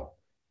as well.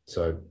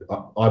 So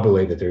I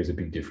believe that there is a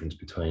big difference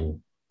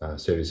between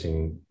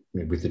servicing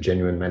with the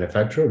genuine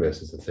manufacturer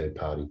versus the third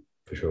party,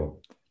 for sure.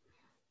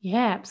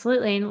 Yeah,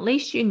 absolutely. And at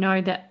least you know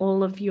that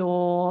all of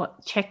your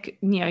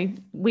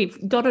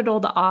we've dotted all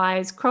the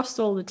I's, crossed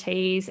all the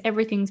T's,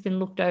 everything's been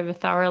looked over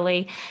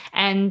thoroughly.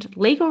 And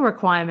legal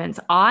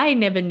requirements, I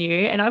never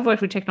knew, and I've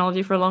worked with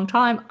technology for a long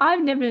time,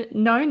 I've never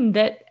known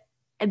that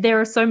there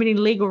are so many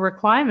legal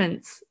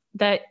requirements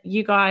that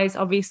you guys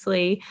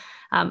obviously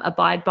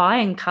abide by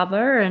and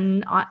cover.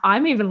 And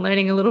I'm even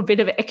learning a little bit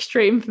of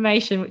extra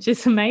information, which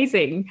is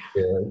amazing.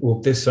 Yeah,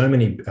 well, there's so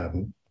many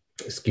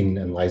skin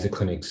and laser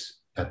clinics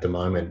at the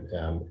moment.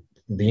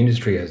 The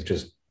industry has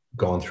just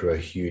gone through a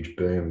huge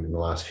boom in the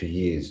last few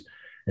years.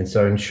 And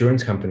so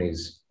insurance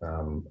companies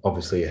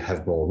obviously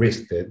have more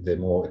risk. They're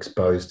more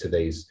exposed to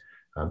these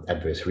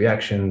adverse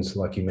reactions,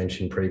 like you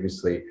mentioned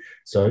previously.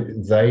 So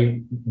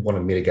they want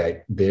to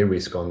mitigate their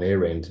risk on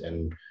their end,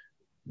 and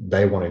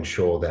they want to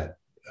ensure that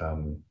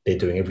they're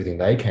doing everything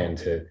they can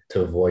to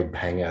avoid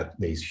paying out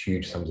these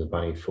huge sums of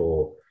money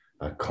for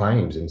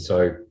claims. And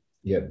so,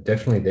 yeah,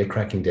 definitely they're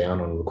cracking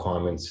down on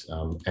requirements,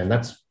 and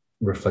that's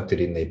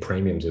reflected in their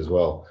premiums as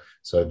well.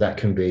 So that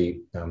can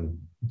be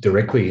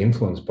directly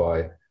influenced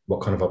by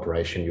what kind of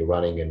operation you're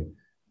running, and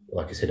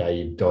like I said, are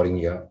you dotting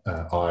your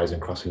I's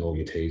and crossing all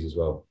your T's as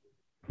well?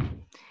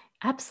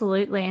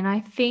 Absolutely. And I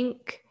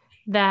think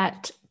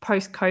that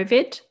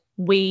post-COVID,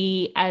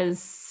 we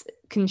as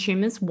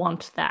consumers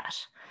want that.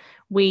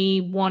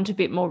 We want a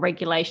bit more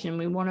regulation.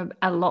 We want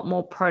a lot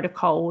more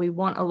protocol. We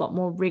want a lot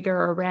more rigor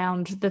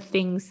around the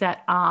things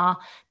that are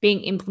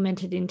being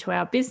implemented into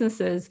our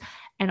businesses.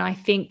 And I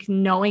think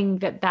knowing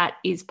that that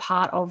is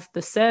part of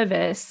the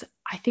service,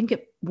 I think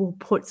it will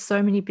put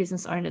so many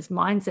business owners'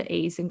 minds at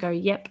ease and go,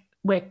 yep,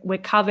 we're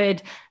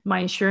covered. My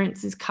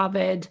insurance is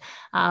covered.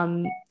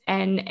 And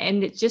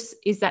it just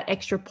is that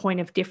extra point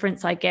of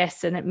difference, I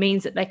guess. And it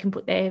means that they can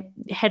put their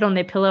head on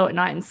their pillow at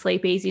night and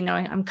sleep easy,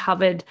 knowing I'm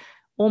covered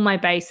all my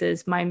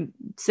bases, my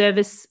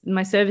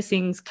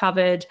servicing's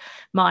covered,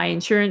 my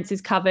insurance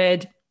is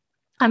covered.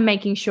 I'm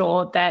making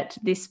sure that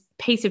this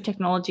piece of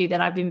technology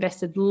that I've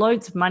invested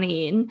loads of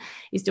money in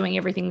is doing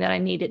everything that I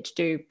need it to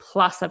do.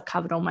 Plus, I've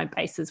covered all my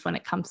bases when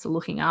it comes to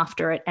looking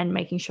after it and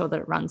making sure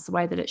that it runs the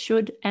way that it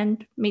should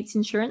and meets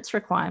insurance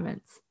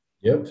requirements.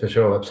 Yep, for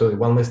sure. Absolutely.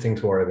 One less thing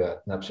to worry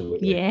about.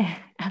 Absolutely. Yeah,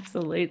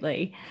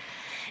 absolutely.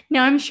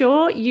 Now, I'm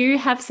sure you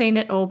have seen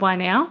it all by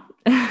now.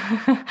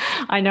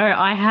 I know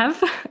I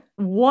have.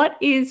 What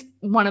is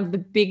one of the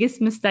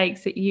biggest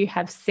mistakes that you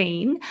have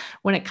seen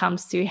when it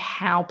comes to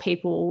how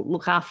people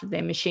look after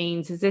their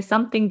machines? Is there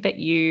something that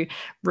you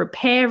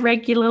repair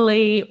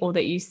regularly or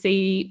that you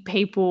see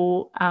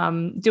people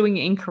doing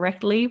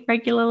incorrectly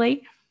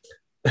regularly?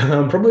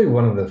 Probably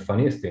one of the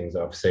funniest things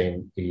I've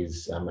seen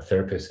is a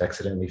therapist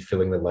accidentally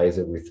filling the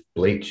laser with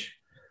bleach.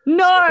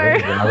 No.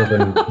 So rather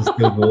than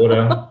distilled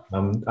water.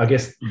 I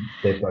guess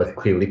they're both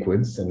clear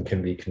liquids and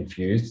can be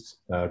confused,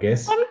 I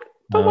guess.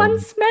 But one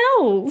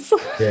smells.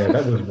 Yeah,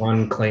 that was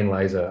one clean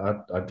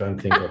laser. I don't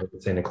think I've ever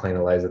seen a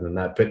cleaner laser than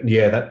that. But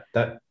yeah,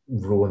 that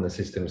ruined the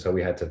system. So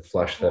we had to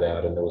flush that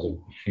out, and there was a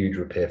huge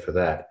repair for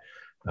that.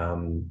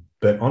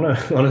 But on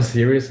a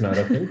serious note,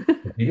 I think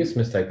the biggest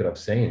mistake that I've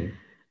seen,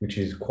 which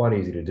is quite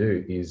easy to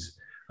do, is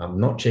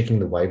not checking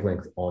the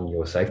wavelength on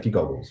your safety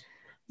goggles.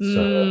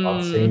 So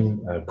I've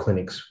seen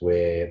clinics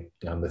where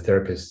the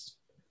therapists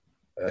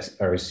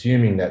are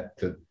assuming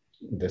that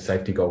the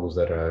safety goggles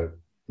that are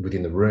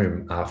within the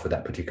room are for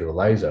that particular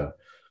laser,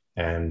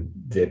 and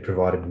they're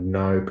provided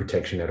no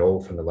protection at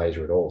all from the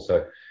laser at all.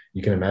 So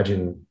you can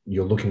imagine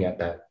you're looking at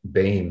that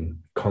beam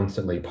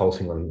constantly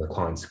pulsing on the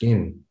client's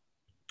skin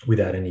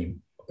without any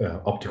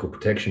optical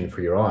protection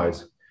for your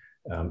eyes.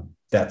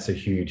 That's a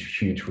huge,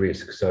 huge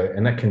risk. So,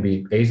 and that can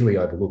be easily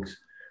overlooked.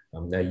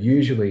 Now,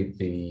 usually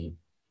the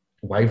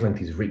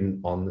wavelength is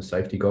written on the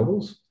safety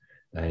goggles,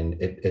 and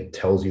it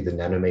tells you the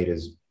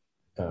nanometers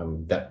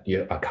that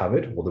you are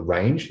covered, or the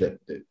range that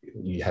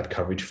you have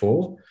coverage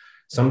for.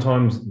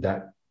 Sometimes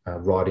that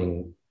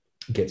writing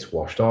gets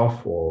washed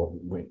off, or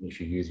if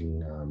you're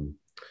using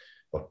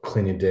like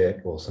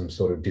Clinidet or some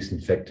sort of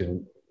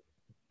disinfectant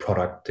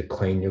product to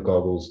clean your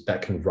goggles,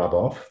 that can rub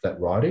off that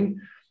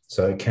writing.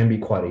 So it can be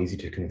quite easy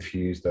to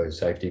confuse those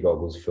safety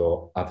goggles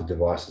for other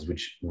devices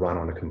which run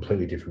on a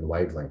completely different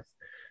wavelength.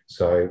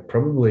 So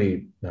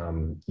probably,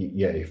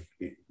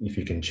 if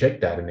you can check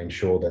that and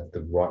ensure that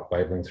the right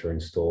wavelengths are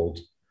installed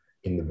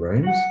in the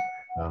rooms,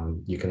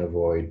 you can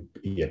avoid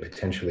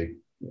potentially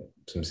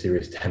some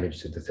serious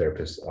damage to the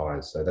therapist's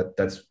eyes. So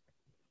that's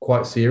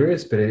quite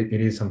serious, but it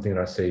is something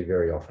that I see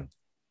very often.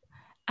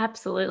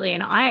 Absolutely.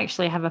 And I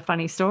actually have a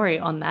funny story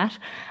on that.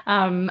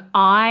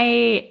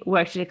 I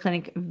worked at a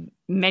clinic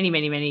many,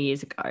 many, many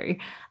years ago,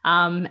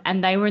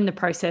 and they were in the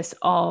process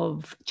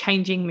of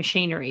changing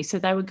machinery. So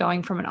they were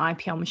going from an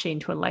IPL machine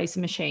to a laser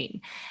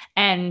machine.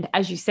 And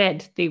as you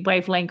said, the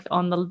wavelength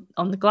on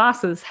the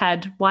glasses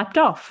had wiped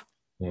off.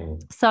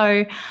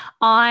 So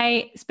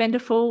I spent a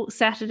full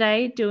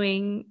Saturday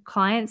doing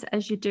clients,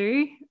 as you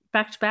do,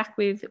 back to back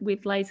with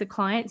laser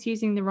clients,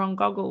 using the wrong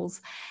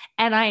goggles.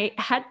 And I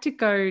had to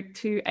go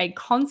to a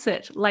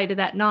concert later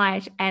that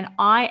night, and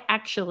I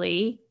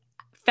actually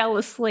fell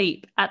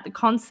asleep at the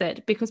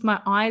concert because my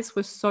eyes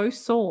were so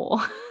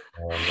sore.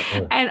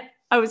 And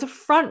I was a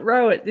front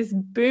row at this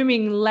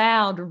booming,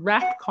 loud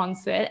rap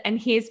concert, and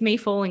here's me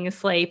falling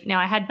asleep. Now,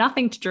 I had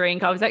nothing to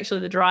drink. I was actually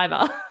the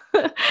driver.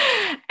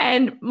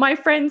 And my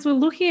friends were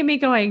looking at me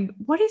going,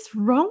 what is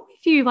wrong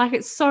with you? Like,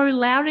 it's so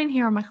loud in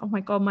here. I'm like, oh my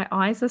God, my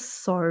eyes are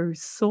so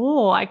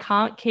sore. I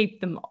can't keep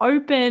them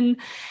open.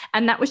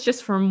 And that was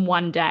just from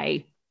one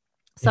day.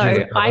 Did you So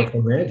recover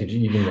from there?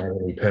 You didn't have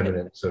any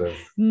permanent sort of?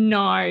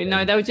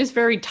 no, they were just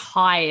very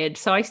tired.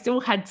 So I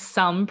still had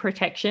some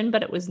protection,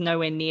 but it was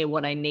nowhere near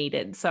what I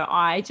needed. So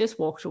I just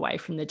walked away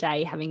from the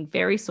day having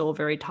very sore,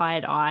 very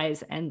tired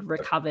eyes and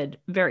recovered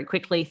very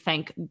quickly,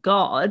 thank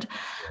God.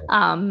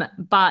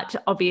 But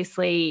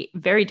obviously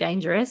very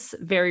dangerous,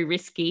 very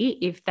risky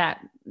if that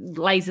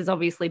lasers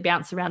obviously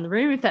bounce around the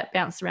room, if that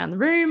bounced around the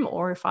room,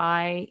 or if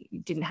I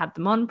didn't have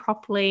them on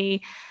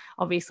properly.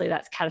 Obviously,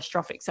 that's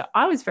catastrophic. So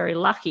I was very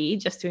lucky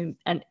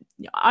and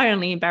I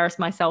only embarrassed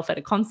myself at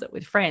a concert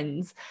with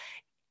friends.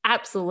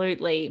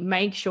 Absolutely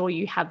make sure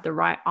you have the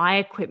right eye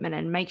equipment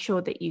and make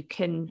sure that you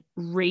can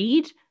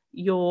read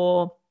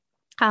your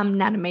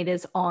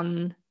nanometers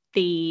on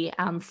the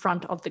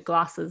front of the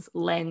glasses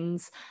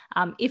lens.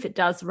 If it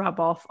does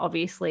rub off,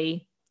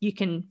 obviously, you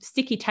can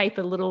sticky tape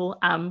a little.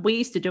 We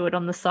used to do it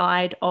on the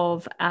side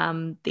of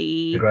A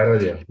great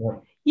idea. Yeah.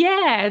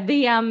 yeah,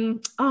 the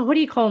what do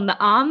you call them? The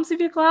arms of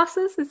your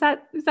glasses? Is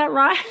that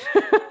right?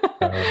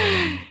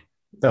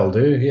 They'll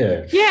do,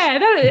 yeah.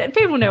 Yeah,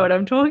 people know what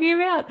I'm talking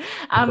about.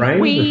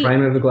 The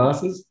frame of the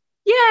glasses.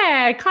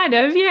 Yeah, kind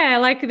of. Yeah,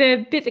 like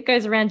the bit that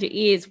goes around your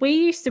ears. We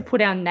used to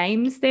put our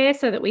names there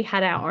so that we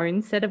had our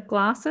own set of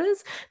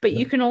glasses, but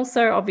you can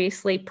also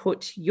obviously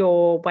put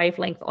your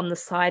wavelength on the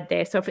side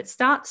there. So if it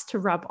starts to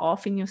rub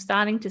off and you're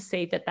starting to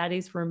see that that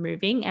is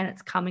removing and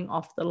it's coming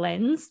off the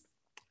lens,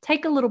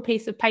 take a little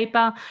piece of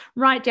paper,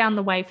 write down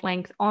the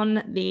wavelength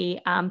on the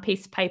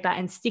piece of paper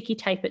and sticky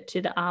tape it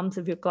to the arms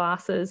of your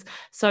glasses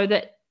so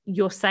that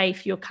you're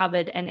safe, you're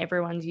covered, and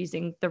everyone's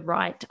using the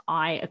right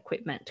eye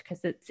equipment because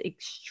it's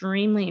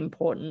extremely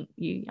important.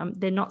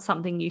 They're not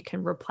something you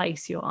can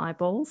replace your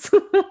eyeballs. That's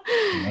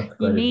You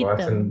great need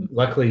advice. them. And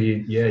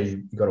luckily,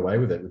 you got away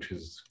with it, which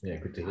is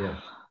good to hear.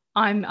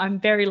 I'm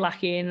very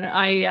lucky, and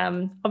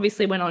I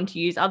obviously went on to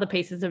use other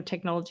pieces of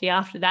technology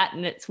after that,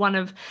 and it's one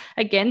of,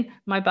 again,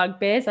 my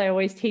bugbears. I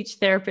always teach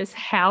therapists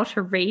how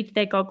to read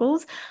their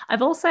goggles.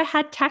 I've also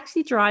had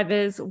taxi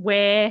drivers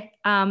where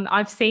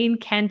I've seen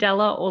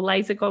Candela or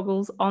laser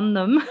goggles on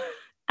them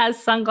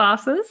as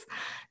sunglasses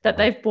that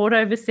they've bought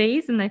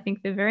overseas, and they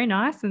think they're very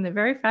nice and they're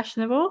very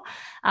fashionable.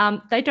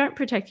 They don't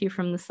protect you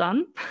from the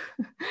sun.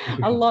 We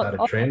should start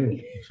a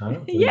trend,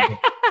 Shana. Yeah.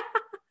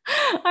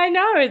 I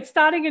know, it's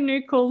starting a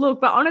new cool look,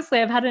 but honestly,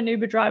 I've had an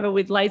Uber driver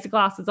with laser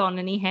glasses on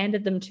and he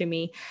handed them to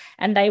me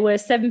and they were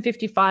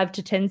 755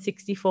 to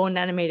 1064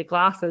 nanometer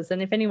glasses.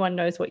 And if anyone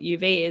knows what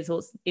UV is,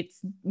 it's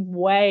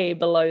way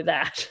below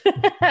that.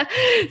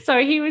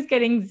 So he was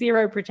getting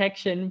zero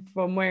protection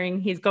from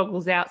wearing his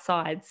goggles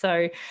outside.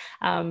 So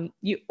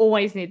you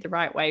always need the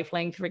right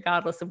wavelength,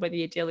 regardless of whether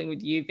you're dealing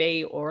with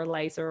UV or a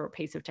laser or a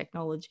piece of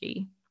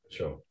technology.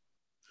 Sure.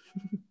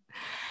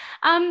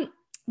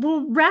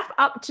 We'll wrap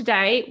up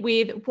today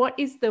with what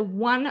is the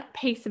one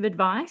piece of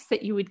advice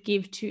that you would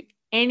give to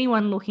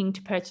anyone looking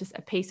to purchase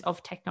a piece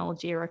of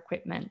technology or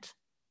equipment?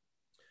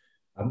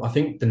 I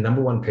think the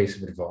number one piece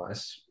of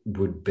advice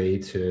would be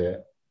to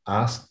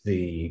ask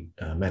the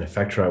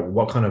manufacturer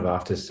what kind of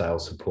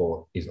after-sales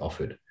support is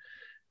offered.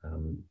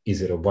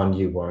 Is it a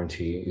 1-year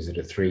warranty? Is it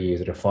a 3-year?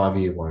 Is it a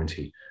 5-year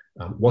warranty?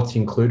 What's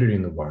included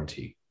in the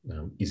warranty?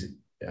 Do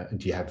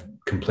you have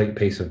complete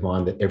peace of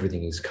mind that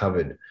everything is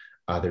covered?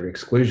 Are there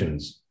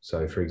exclusions?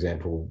 So, for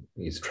example,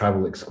 is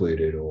travel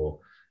excluded, or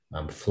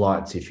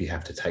flights if you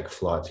have to take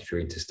flights if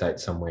you're interstate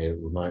somewhere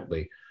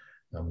remotely?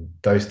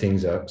 Those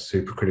things are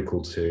super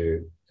critical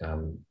to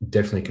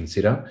definitely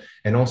consider.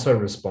 And also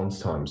response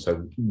time.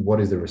 So what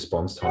is the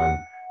response time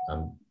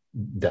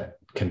that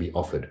can be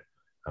offered?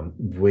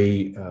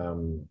 We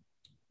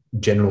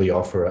generally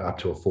offer up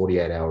to a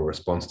 48-hour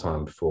response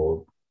time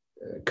for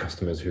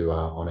customers who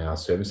are on our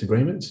service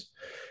agreements,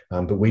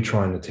 but we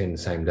try and attend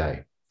the same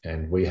day.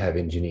 And we have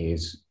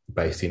engineers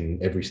based in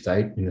every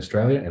state in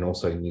Australia and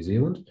also in New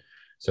Zealand.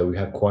 So we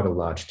have quite a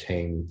large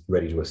team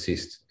ready to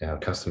assist our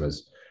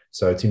customers.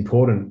 So it's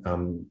important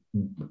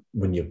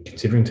when you're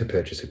considering to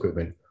purchase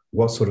equipment,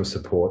 what sort of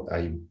support are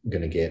you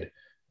going to get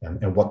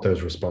and what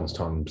those response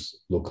times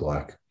look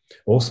like.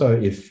 Also,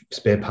 if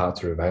spare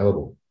parts are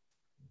available,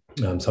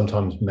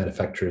 sometimes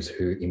manufacturers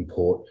who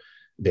import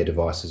their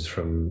devices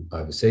from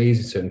overseas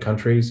in certain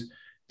countries,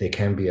 there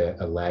can be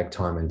a lag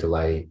time and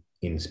delay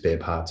in spare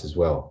parts as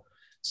well.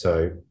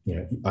 So,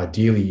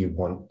 ideally you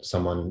want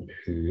someone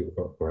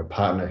or a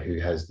partner who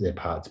has their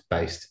parts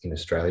based in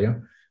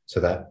Australia so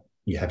that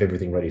you have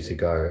everything ready to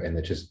go and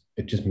it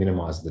just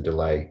minimizes the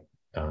delay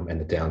and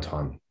the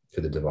downtime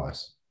for the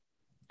device.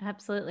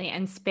 Absolutely.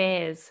 And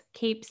spares.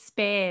 Keep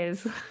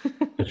spares.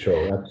 For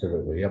sure.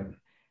 Absolutely. Yep.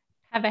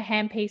 Have a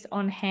handpiece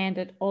on hand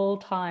at all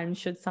times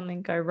should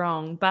something go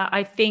wrong. But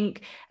I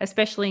think,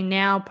 especially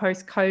now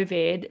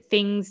post-COVID,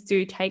 things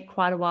do take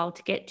quite a while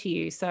to get to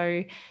you.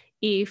 So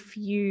if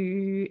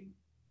you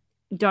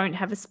don't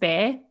have a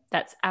spare,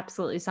 that's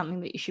absolutely something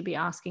that you should be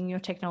asking your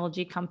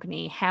technology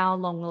company. How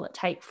long will it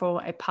take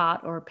for a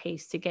part or a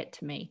piece to get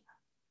to me?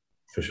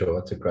 For sure.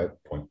 That's a great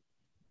point.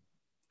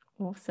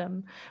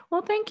 Awesome.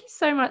 Well, thank you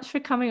so much for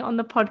coming on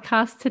the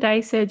podcast today,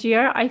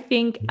 Sergio. I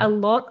think a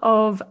lot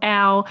of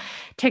our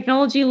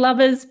technology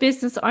lovers,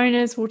 business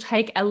owners will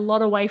take a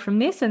lot away from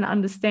this and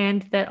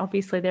understand that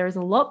obviously there is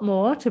a lot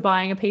more to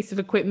buying a piece of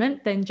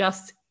equipment than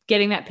just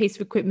getting that piece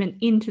of equipment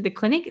into the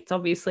clinic. It's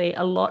obviously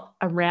a lot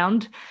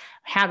around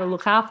how to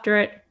look after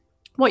it,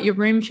 what your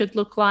room should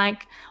look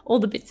like, all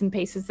the bits and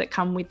pieces that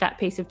come with that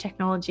piece of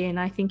technology. And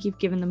I think you've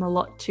given them a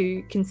lot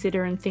to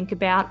consider and think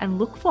about and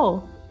look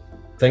for.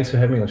 Thanks for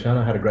having me,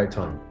 Lashana. I had a great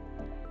time.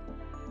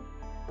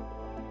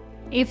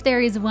 If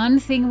there is one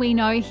thing we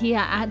know here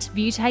at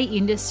Beauté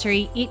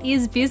Industry, it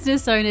is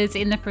business owners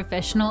in the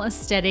professional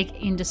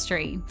aesthetic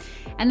industry.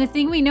 And the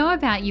thing we know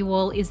about you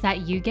all is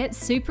that you get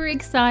super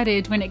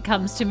excited when it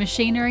comes to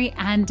machinery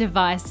and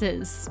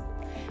devices.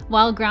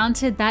 While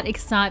granted that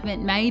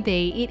excitement may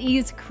be, it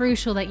is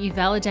crucial that you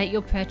validate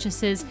your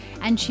purchases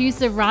and choose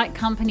the right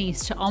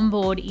companies to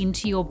onboard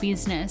into your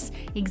business,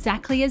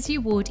 exactly as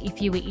you would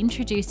if you were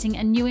introducing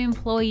a new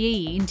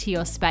employee into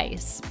your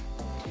space.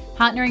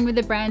 Partnering with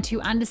a brand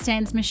who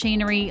understands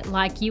machinery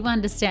like you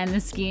understand the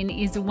skin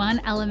is one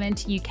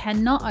element you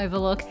cannot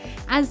overlook,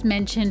 as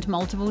mentioned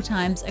multiple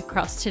times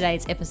across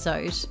today's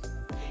episode.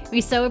 We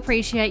so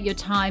appreciate your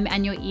time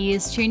and your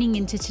ears tuning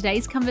into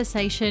today's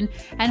conversation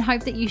and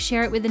hope that you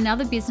share it with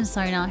another business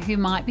owner who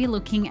might be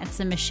looking at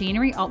some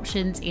machinery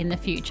options in the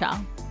future.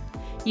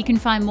 You can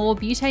find more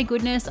Beauté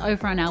goodness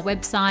over on our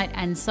website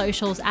and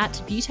socials at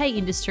Beauté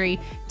Industry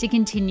to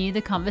continue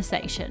the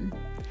conversation.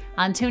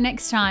 Until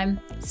next time,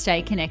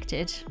 stay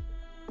connected.